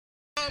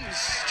comes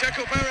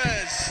Checo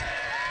Perez,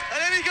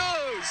 and in he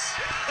goes.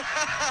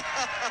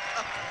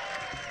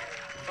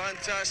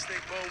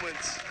 Fantastic moment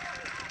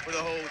for the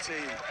whole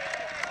team.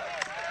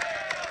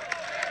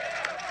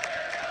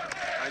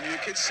 And you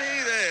can see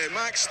there,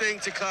 Max Sting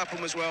to clap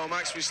him as well,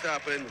 Max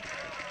Verstappen.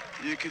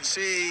 You can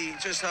see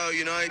just how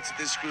united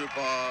this group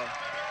are.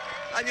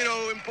 And, you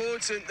know,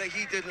 important that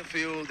he didn't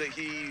feel that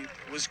he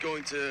was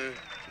going to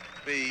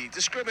be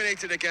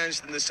discriminated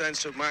against in the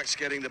sense of Max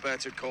getting the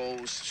better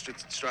calls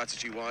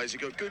strategy-wise. He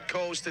got good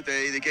calls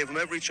today. They gave him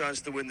every chance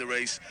to win the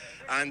race,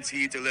 and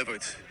he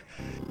delivered.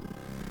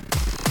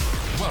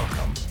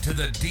 Welcome to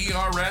the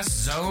DRS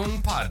Zone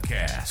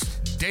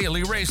Podcast.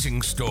 Daily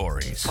racing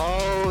stories.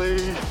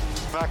 Holy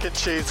mac and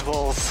cheese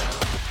balls.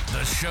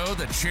 The show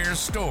that shares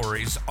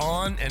stories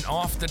on and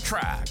off the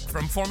track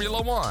from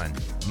Formula One,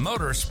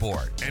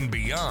 motorsport, and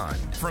beyond.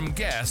 From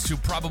guests who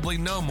probably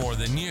know more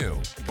than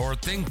you or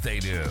think they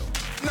do.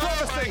 No,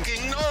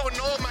 Mikey, no,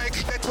 Mike.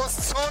 That was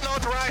so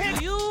not right.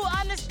 Do you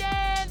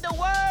understand the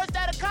words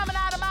that are coming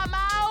out of my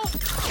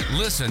mouth?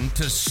 Listen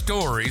to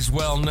stories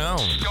well known.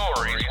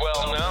 Stories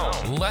well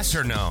known.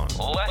 Lesser known.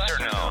 Lesser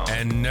known.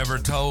 And never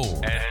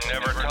told.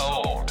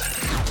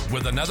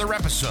 With another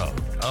episode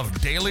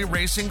of Daily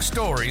Racing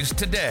Stories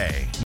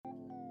today.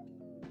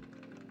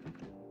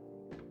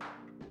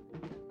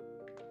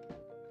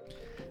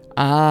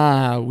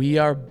 We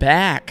are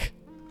back.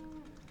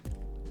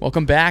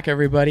 Welcome back,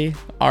 everybody.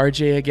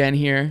 RJ again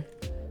here.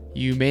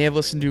 You may have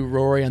listened to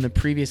Rory on the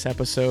previous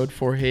episode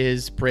for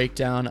his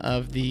breakdown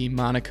of the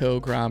Monaco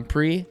Grand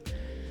Prix.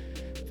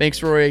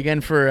 Thanks, Rory,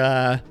 again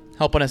for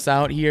helping us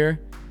out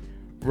here.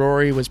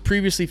 Rory was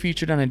previously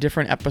featured on a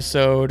different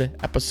episode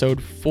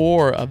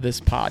 4 of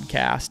this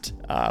podcast,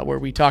 where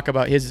we talk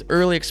about his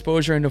early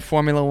exposure into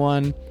Formula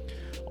One,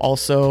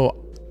 also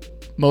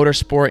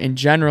motorsport in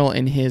general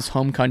in his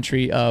home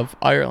country of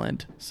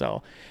Ireland.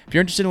 So if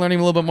you're interested in learning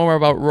a little bit more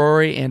about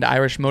Rory and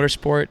Irish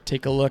motorsport,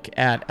 take a look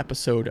at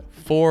episode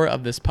 4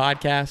 of this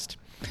podcast.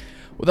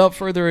 Without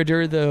further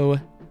ado, though,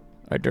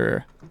 I'm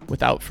going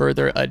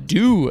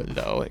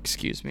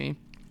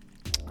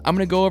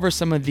to go over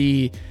some of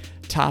the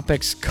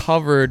topics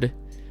covered,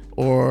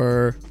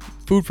 or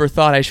food for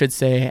thought, I should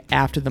say,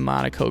 after the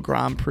Monaco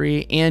Grand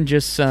Prix, and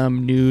just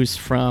some news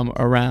from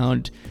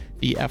around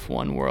the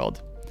F1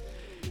 world.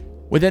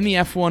 Within the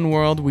F1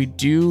 world, we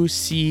do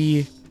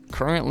see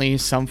currently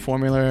some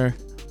former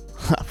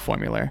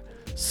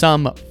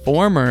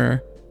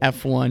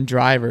F1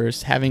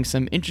 drivers having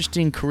some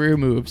interesting career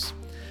moves.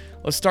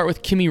 Let's start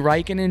with Kimi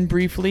Räikkönen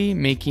briefly,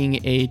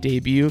 making a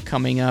debut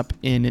coming up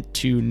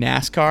into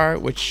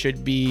NASCAR, which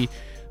should be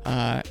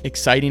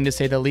exciting to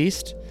say the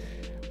least.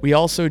 We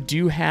also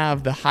do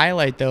have the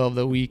highlight, though, of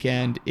the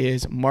weekend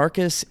is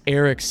Marcus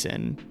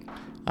Ericsson,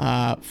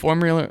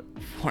 Formula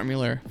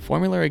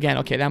again.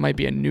 Okay, that might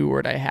be a new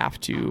word I have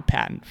to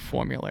patent.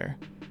 Former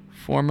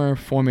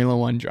Formula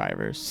One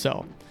drivers.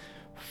 So,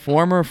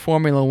 former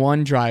Formula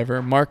One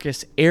driver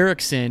Marcus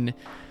Ericsson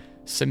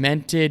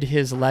cemented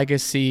his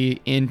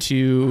legacy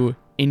into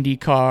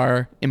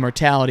IndyCar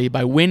immortality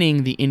by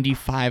winning the Indy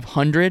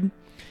 500.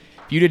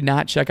 If you did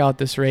not check out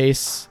this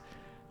race,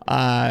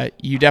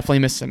 you definitely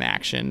missed some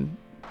action.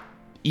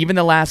 Even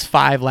the last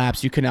 5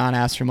 laps, you could not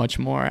ask for much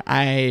more.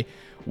 I,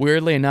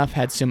 weirdly enough,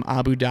 had some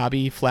Abu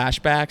Dhabi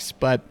flashbacks,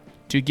 but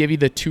to give you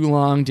the too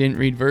long, didn't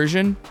read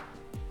version,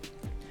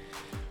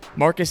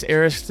 Marcus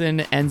Ericsson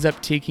ends up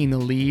taking the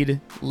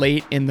lead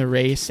late in the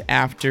race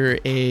after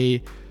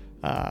a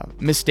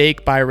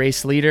mistake by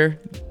race leader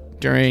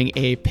during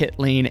a pit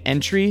lane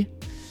entry.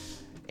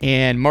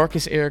 And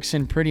Marcus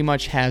Ericsson pretty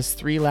much has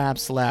 3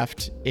 laps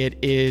left. It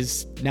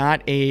is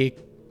not a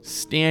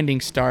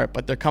standing start,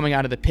 but they're coming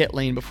out of the pit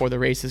lane before the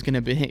race is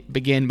going to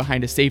begin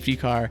behind a safety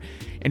car.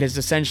 And it's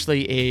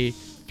essentially a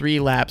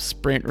 3-lap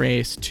sprint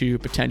race to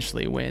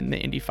potentially win the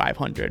Indy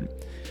 500.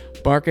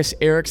 Marcus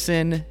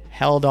Ericsson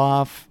held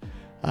off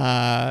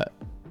Pato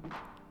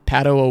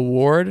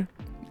O'Ward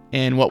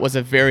in what was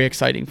a very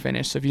exciting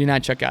finish. So if you did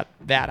not check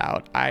that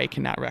out, I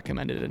cannot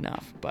recommend it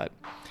enough. But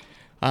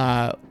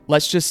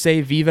let's just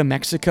say Viva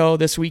Mexico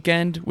this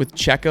weekend, with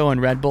Checo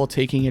and Red Bull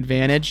taking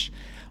advantage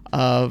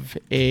of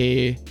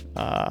a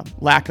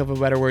lack of a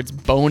better words,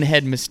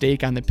 bonehead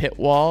mistake on the pit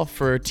wall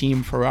for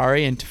Team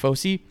Ferrari and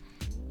Tifosi,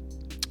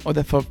 or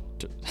the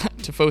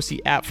Tifosi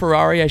at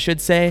Ferrari, I should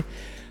say.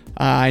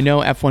 I know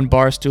F1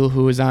 Barstool,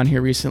 who was on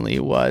here recently,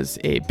 was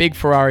a big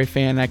Ferrari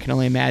fan. I can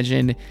only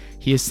imagine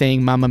he is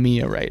saying Mamma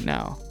Mia right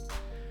now.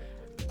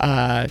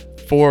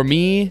 For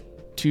me,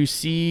 to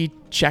see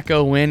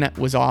Checo win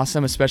was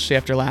awesome, especially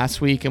after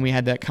last week, and we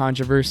had that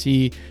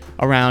controversy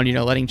around,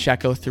 letting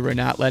Checo through or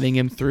not letting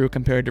him through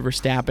compared to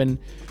Verstappen.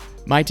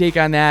 My take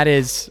on that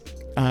is,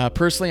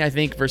 personally, I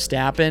think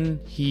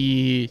Verstappen,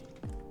 he's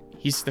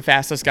the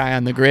fastest guy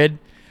on the grid.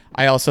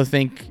 I also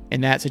think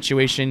in that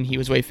situation, he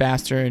was way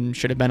faster and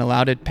should have been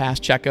allowed to pass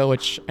Checo,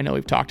 which I know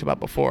we've talked about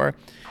before.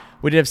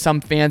 We did have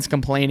some fans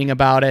complaining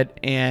about it,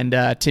 and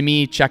to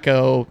me,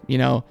 Checo,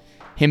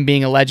 him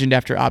being a legend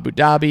after Abu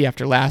Dhabi,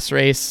 after last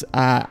race,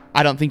 I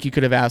don't think you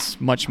could have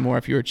asked much more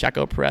if you were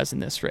Checo Perez in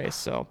this race.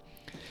 So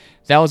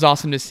that was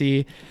awesome to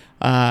see.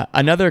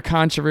 Another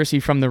controversy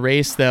from the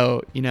race,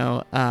 though,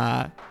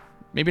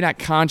 maybe not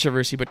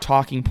controversy, but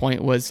talking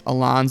point was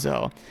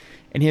Alonso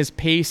and his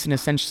pace and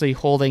essentially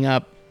holding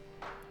up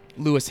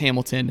Lewis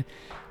Hamilton.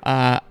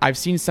 I've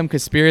seen some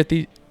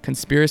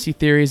conspiracy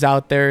theories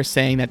out there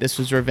saying that this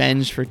was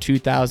revenge for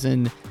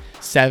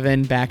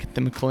 2007 back at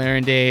the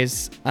McLaren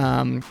days.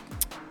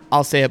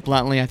 I'll say it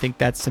bluntly, I think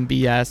that's some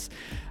BS.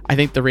 I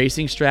think the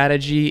racing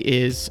strategy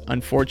is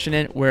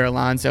unfortunate where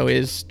Alonso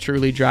is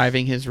truly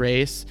driving his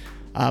race,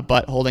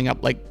 but holding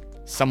up like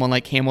someone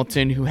like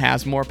Hamilton who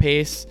has more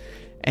pace.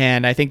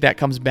 And I think that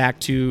comes back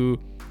to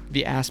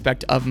the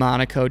aspect of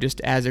Monaco just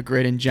as a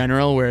grid in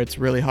general, where it's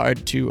really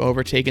hard to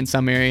overtake in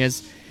some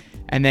areas.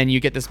 And then you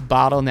get this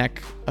bottleneck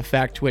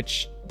effect,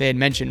 which they had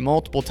mentioned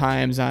multiple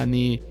times on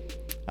the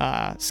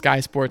Sky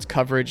Sports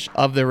coverage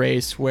of the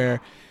race, where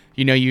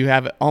you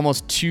have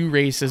almost 2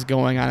 races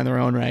going on in their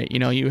own right.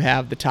 You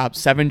have the top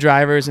 7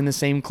 drivers in the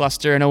same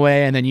cluster in a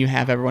way, and then you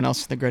have everyone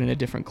else in the grid in a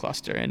different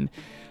cluster. And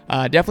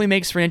definitely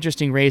makes for an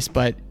interesting race,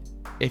 but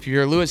if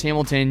you're Lewis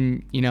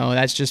Hamilton,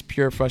 that's just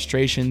pure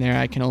frustration there.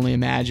 I can only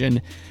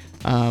imagine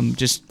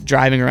just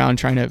driving around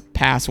trying to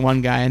pass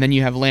one guy. And then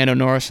you have Lando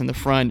Norris in the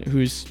front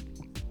who's,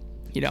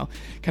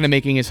 kind of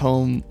making his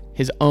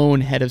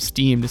own head of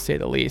steam, to say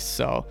the least.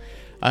 So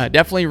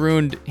definitely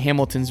ruined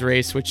Hamilton's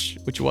race,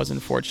 which was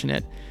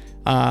unfortunate.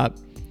 The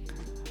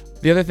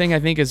other thing I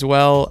think as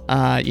well,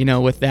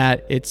 with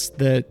that, it's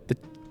the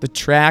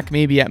track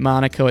maybe at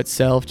Monaco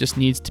itself just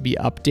needs to be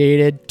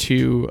updated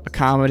to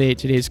accommodate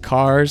today's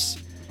cars.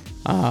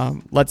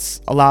 Let's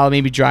allow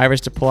maybe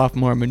drivers to pull off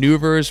more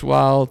maneuvers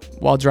while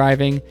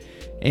driving.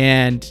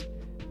 And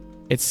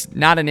it's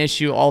not an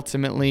issue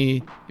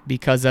ultimately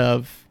because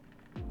of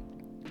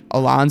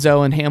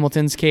Alonso and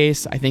Hamilton's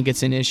case. I think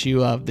it's an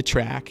issue of the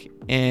track.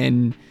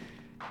 And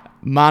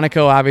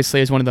Monaco obviously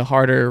is one of the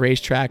harder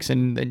racetracks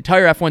in the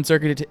entire F1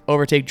 circuit to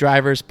overtake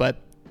drivers, but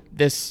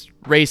this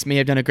race may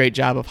have done a great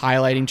job of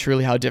highlighting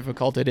truly how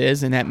difficult it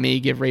is, and that may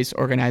give race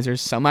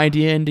organizers some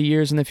idea into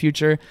years in the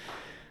future.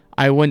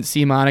 I wouldn't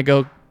see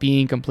Monaco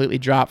being completely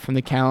dropped from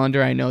the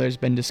calendar. I know there's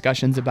been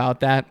discussions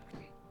about that.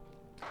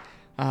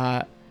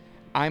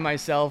 I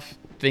myself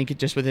think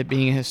just with it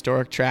being a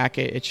historic track,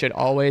 it should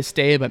always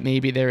stay, but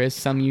maybe there is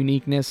some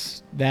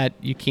uniqueness that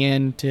you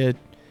can to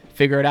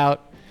figure it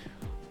out.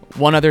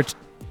 One other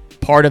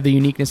part of the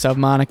uniqueness of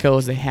Monaco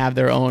is they have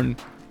their own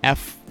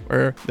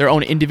their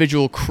own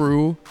individual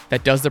crew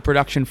that does the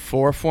production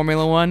for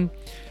Formula One.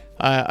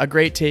 A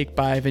great take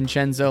by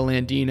Vincenzo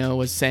Landino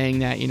was saying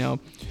that,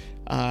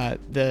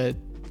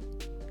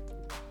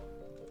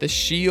 the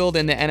shield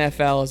in the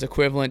NFL is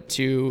equivalent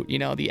to,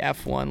 the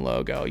F1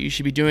 logo. You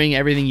should be doing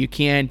everything you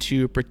can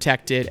to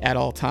protect it at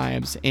all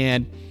times.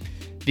 And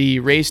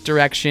the race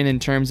direction in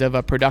terms of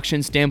a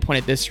production standpoint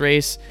at this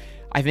race,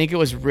 I think it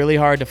was really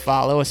hard to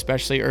follow,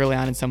 especially early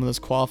on in some of those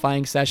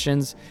qualifying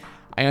sessions.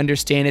 I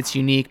understand it's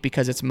unique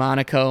because it's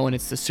Monaco and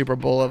it's the Super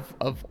Bowl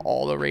of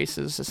all the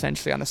races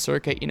essentially on the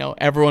circuit.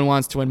 Everyone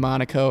wants to win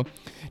Monaco.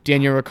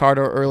 Daniel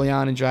Ricciardo early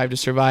on in Drive to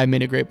Survive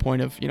made a great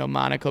point of,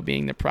 Monaco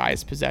being the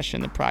prized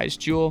possession, the prized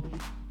jewel.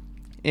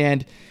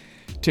 And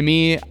to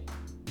me,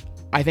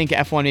 I think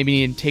F1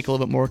 maybe need to take a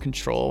little bit more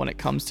control when it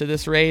comes to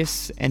this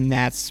race, and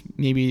that's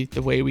maybe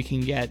the way we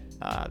can get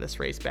this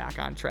race back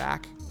on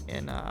track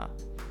in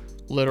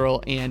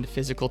literal and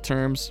physical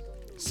terms.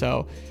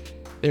 So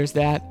there's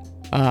that.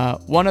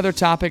 One other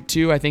topic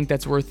too, I think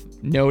that's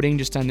worth noting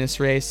just on this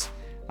race.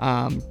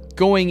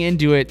 Going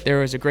into it, there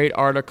was a great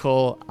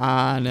article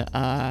on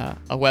a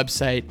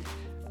website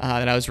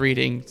that I was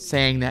reading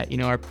saying that,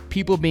 are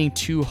people being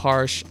too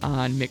harsh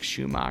on Mick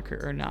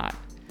Schumacher or not?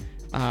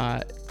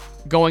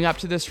 Going up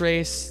to this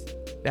race,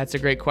 that's a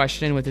great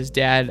question with his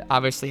dad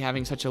obviously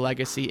having such a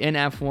legacy in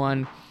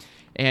F1,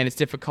 and it's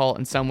difficult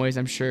in some ways,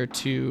 I'm sure,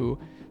 to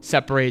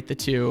separate the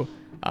two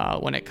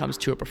when it comes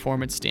to a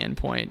performance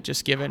standpoint,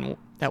 just given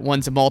that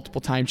one's a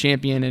multiple-time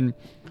champion and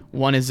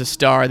one is a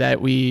star that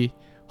we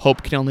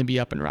hope can only be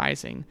up and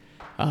rising.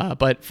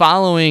 But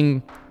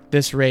following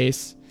this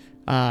race,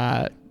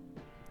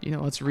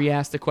 let's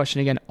re-ask the question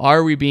again.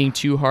 Are we being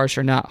too harsh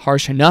or not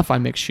harsh enough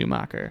on Mick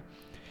Schumacher?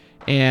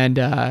 And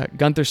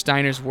Gunther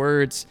Steiner's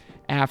words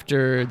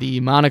after the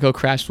Monaco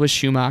crash with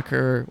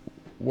Schumacher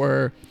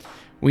were,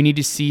 we need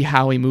to see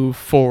how we move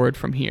forward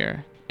from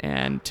here.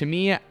 And to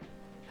me,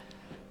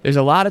 there's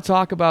a lot of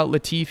talk about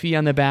Latifi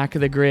on the back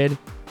of the grid,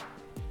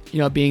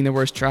 being the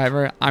worst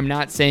driver. I'm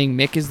not saying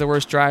Mick is the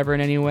worst driver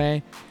in any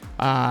way.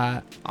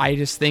 I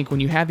just think when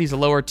you have these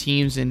lower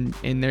teams and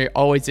there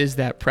always is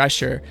that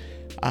pressure,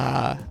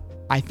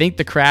 I think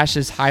the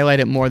crashes highlight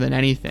it more than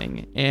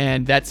anything.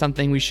 And that's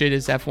something we should,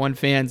 as F1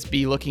 fans,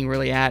 be looking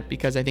really at,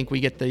 because I think we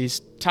get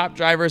these top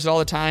drivers all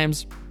the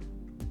times.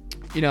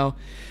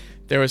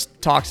 There was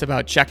talks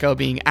about Checo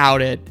being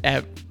out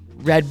at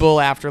Red Bull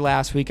after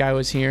last week. I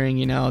was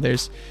hearing,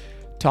 there's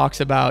talks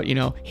about,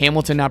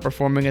 Hamilton not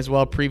performing as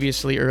well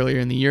previously earlier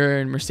in the year,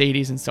 and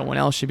Mercedes and someone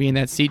else should be in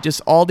that seat. Just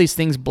all these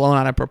things blown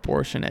out of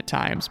proportion at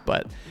times.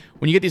 But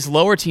when you get these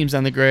lower teams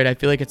on the grid, I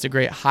feel like it's a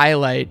great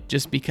highlight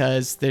just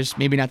because there's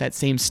maybe not that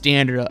same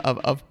standard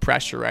of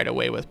pressure right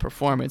away with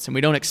performance. And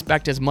we don't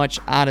expect as much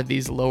out of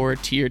these lower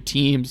tier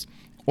teams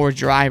or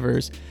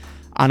drivers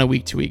on a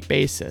week-to-week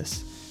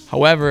basis.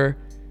 However,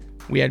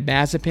 we had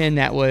Mazepin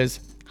that was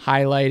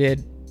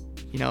highlighted,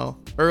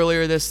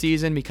 earlier this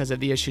season because of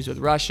the issues with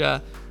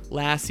Russia.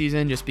 Last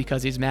season, just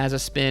because he's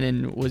Mazepin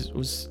and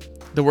was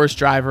the worst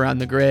driver on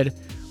the grid,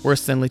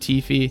 worse than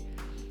Latifi.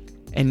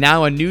 And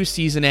now a new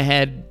season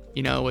ahead,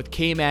 with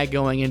K-Mag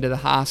going into the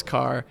Haas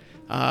car,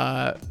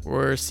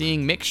 we're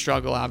seeing Mick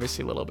struggle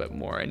obviously a little bit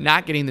more and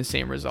not getting the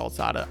same results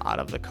out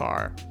of the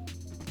car.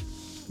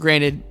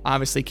 Granted,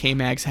 obviously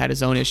K-Mag's had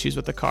his own issues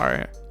with the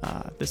car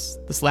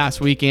this last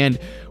weekend,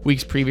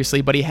 weeks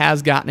previously, but he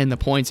has gotten in the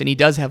points, and he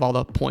does have all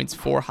the points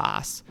for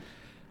Haas.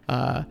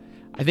 I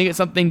think it's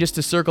something just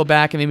to circle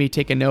back and maybe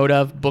take a note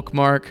of,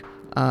 bookmark,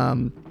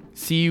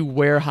 see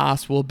where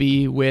Haas will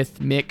be with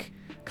Mick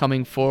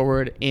coming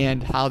forward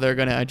and how they're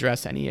going to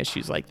address any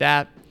issues like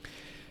that.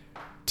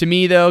 To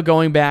me, though,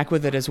 going back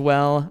with it as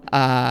well,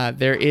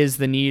 there is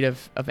the need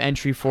of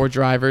entry for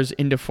drivers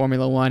into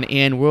Formula One,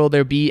 and will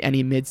there be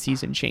any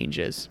mid-season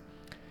changes?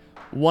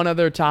 One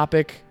other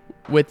topic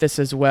with this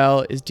as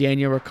well is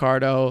Daniel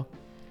Ricciardo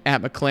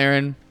at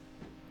McLaren.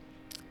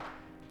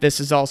 This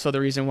is also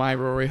the reason why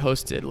Rory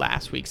hosted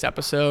last week's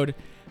episode.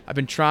 I've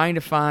been trying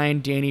to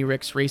find Danny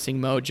Rick's Racing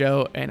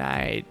Mojo, and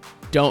I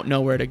don't know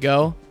where to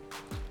go.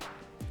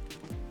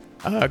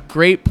 A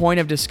great point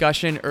of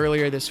discussion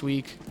earlier this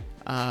week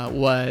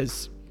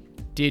was,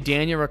 did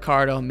Daniel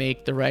Ricciardo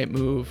make the right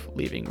move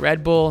leaving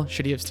Red Bull?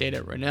 Should he have stayed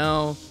at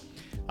Renault?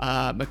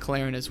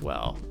 McLaren as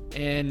well.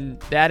 And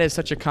that is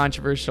such a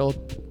controversial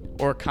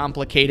or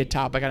complicated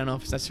topic. I don't know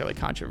if it's necessarily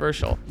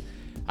controversial.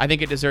 I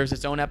think it deserves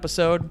its own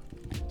episode.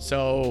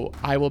 So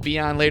I will be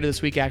on later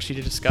this week actually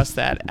to discuss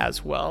that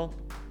as well.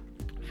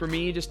 For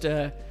me, just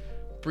a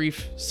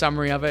brief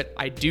summary of it.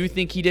 I do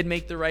think he did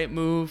make the right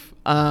move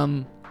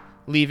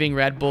leaving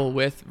Red Bull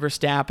with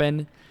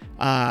Verstappen.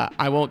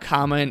 I won't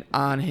comment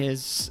on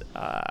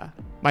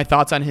my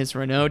thoughts on his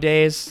Renault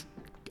days,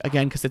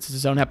 again, because it's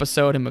his own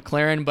episode in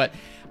McLaren, but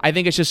I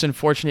think it's just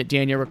unfortunate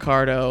Daniel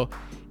Ricciardo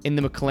in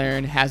the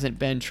McLaren hasn't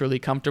been truly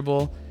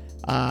comfortable.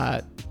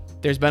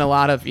 There's been a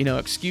lot of,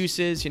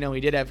 excuses. He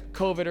did have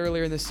COVID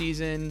earlier in the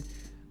season,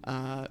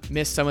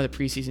 missed some of the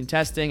preseason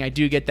testing. I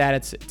do get that.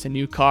 It's a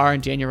new car,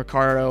 and Daniel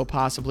Ricciardo,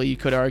 possibly, you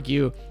could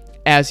argue,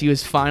 as he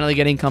was finally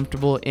getting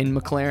comfortable in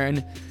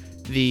McLaren,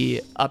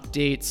 the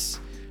updates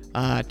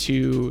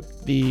to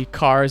the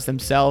cars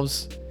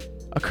themselves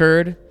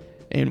occurred,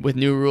 and with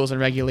new rules and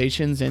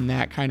regulations, and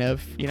that kind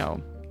of,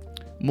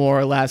 more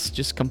or less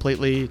just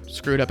completely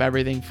screwed up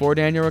everything for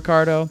Daniel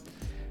Ricciardo.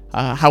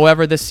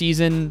 However, this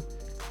season,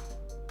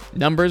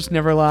 numbers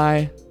never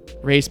lie,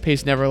 race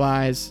pace never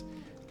lies,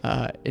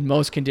 in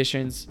most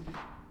conditions.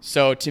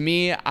 So to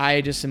me,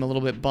 I just am a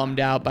little bit bummed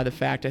out by the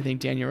fact I think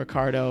Daniel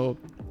Ricciardo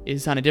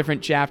is on a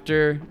different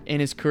chapter in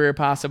his career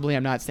possibly.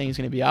 I'm not saying he's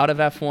going to be out of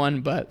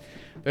F1, but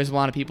there's a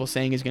lot of people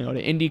saying he's going to go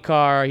to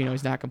IndyCar.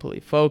 He's not completely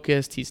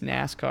focused. He's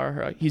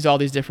NASCAR. He's all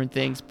these different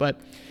things. But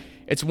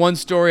it's one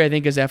story I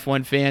think as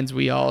F1 fans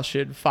we all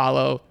should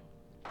follow,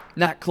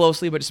 not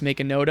closely, but just make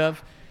a note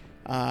of.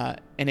 And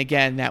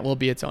again, that will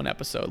be its own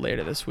episode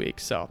later this week.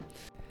 So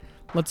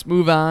let's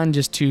move on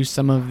just to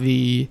some of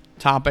the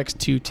topics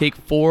to take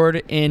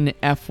forward in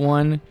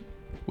F1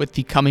 with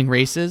the coming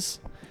races.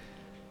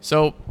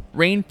 So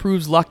rain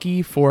proves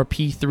lucky for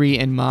P3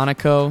 in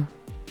Monaco.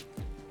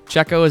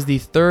 Checo is the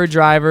third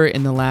driver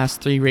in the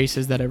last 3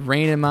 races that have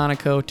rained in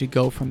Monaco to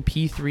go from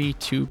P3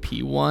 to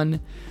P1.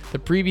 The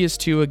previous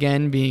 2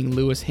 again being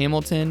Lewis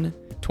Hamilton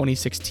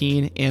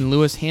 2016 and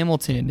Lewis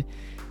Hamilton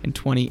in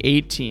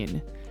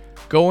 2018.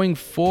 Going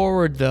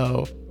forward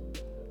though,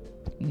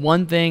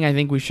 one thing I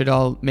think we should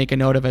all make a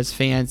note of as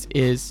fans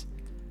is,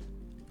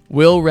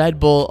 will Red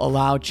Bull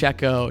allow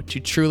Checo to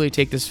truly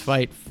take this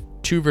fight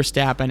to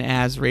Verstappen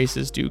as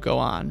races do go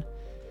on?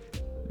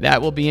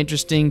 That will be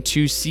interesting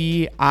to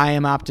see. I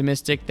am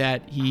optimistic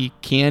that he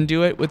can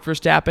do it with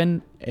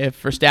Verstappen.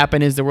 If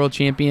Verstappen is the world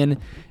champion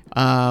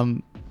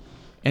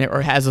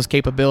or has those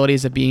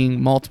capabilities of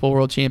being multiple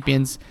world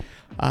champions,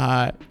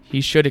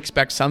 he should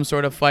expect some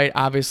sort of fight,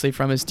 obviously,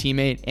 from his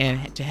teammate.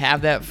 And to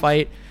have that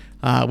fight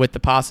with the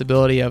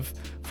possibility of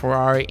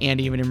Ferrari and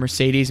even a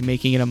Mercedes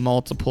making it a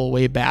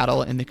multiple-way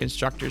battle in the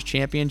Constructors'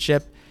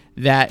 Championship,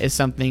 that is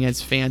something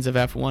as fans of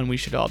F1 we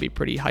should all be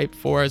pretty hyped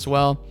for as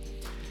well.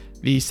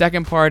 The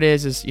second part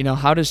is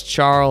how does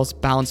Charles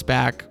bounce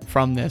back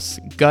from this?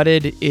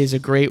 Gutted is a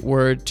great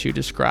word to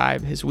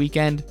describe his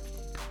weekend.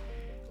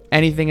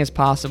 Anything is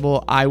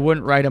possible. I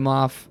wouldn't write him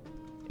off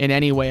in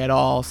any way at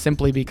all,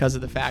 simply because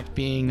of the fact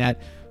being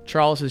that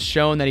Charles has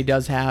shown that he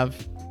does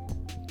have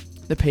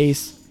the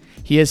pace.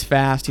 He is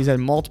fast. He's had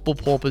multiple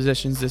pole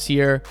positions this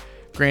year.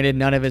 Granted,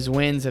 none of his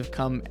wins have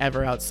come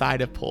ever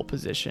outside of pole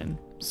position.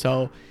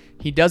 So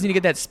he does need to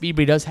get that speed,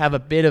 but he does have a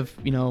bit of,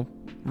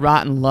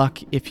 rotten luck,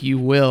 if you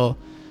will,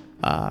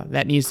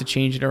 that needs to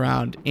change it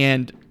around.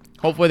 And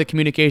hopefully the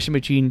communication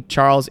between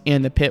Charles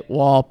and the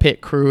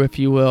pit crew, if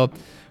you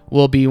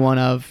will be one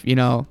of,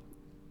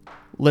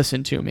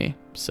 listen to me.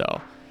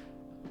 So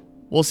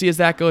we'll see as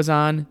that goes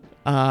on.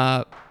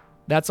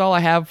 That's all I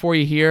have for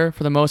you here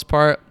for the most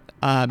part.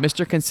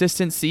 Mr.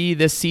 Consistency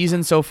this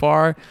season so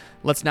far,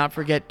 let's not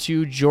forget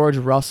to George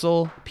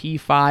Russell,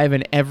 P5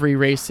 in every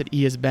race that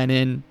he has been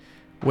in,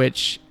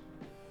 which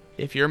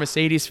if you're a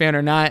Mercedes fan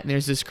or not, and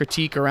there's this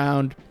critique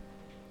around,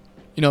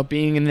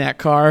 being in that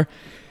car,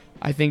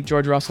 I think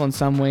George Russell in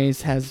some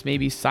ways has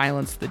maybe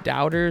silenced the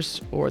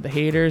doubters or the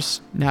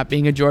haters. Not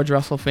being a George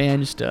Russell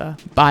fan, just a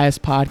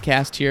biased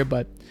podcast here,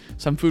 but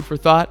some food for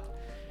thought.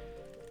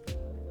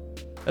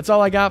 That's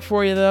all I got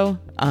for you, though.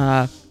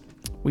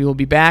 We will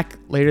be back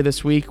later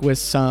this week with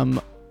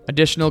some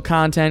additional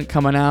content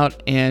coming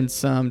out and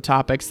some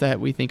topics that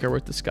we think are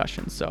worth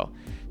discussion. So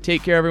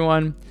take care,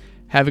 everyone.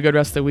 Have a good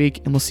rest of the week,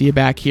 and we'll see you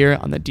back here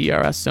on the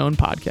DRS Zone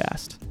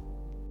podcast.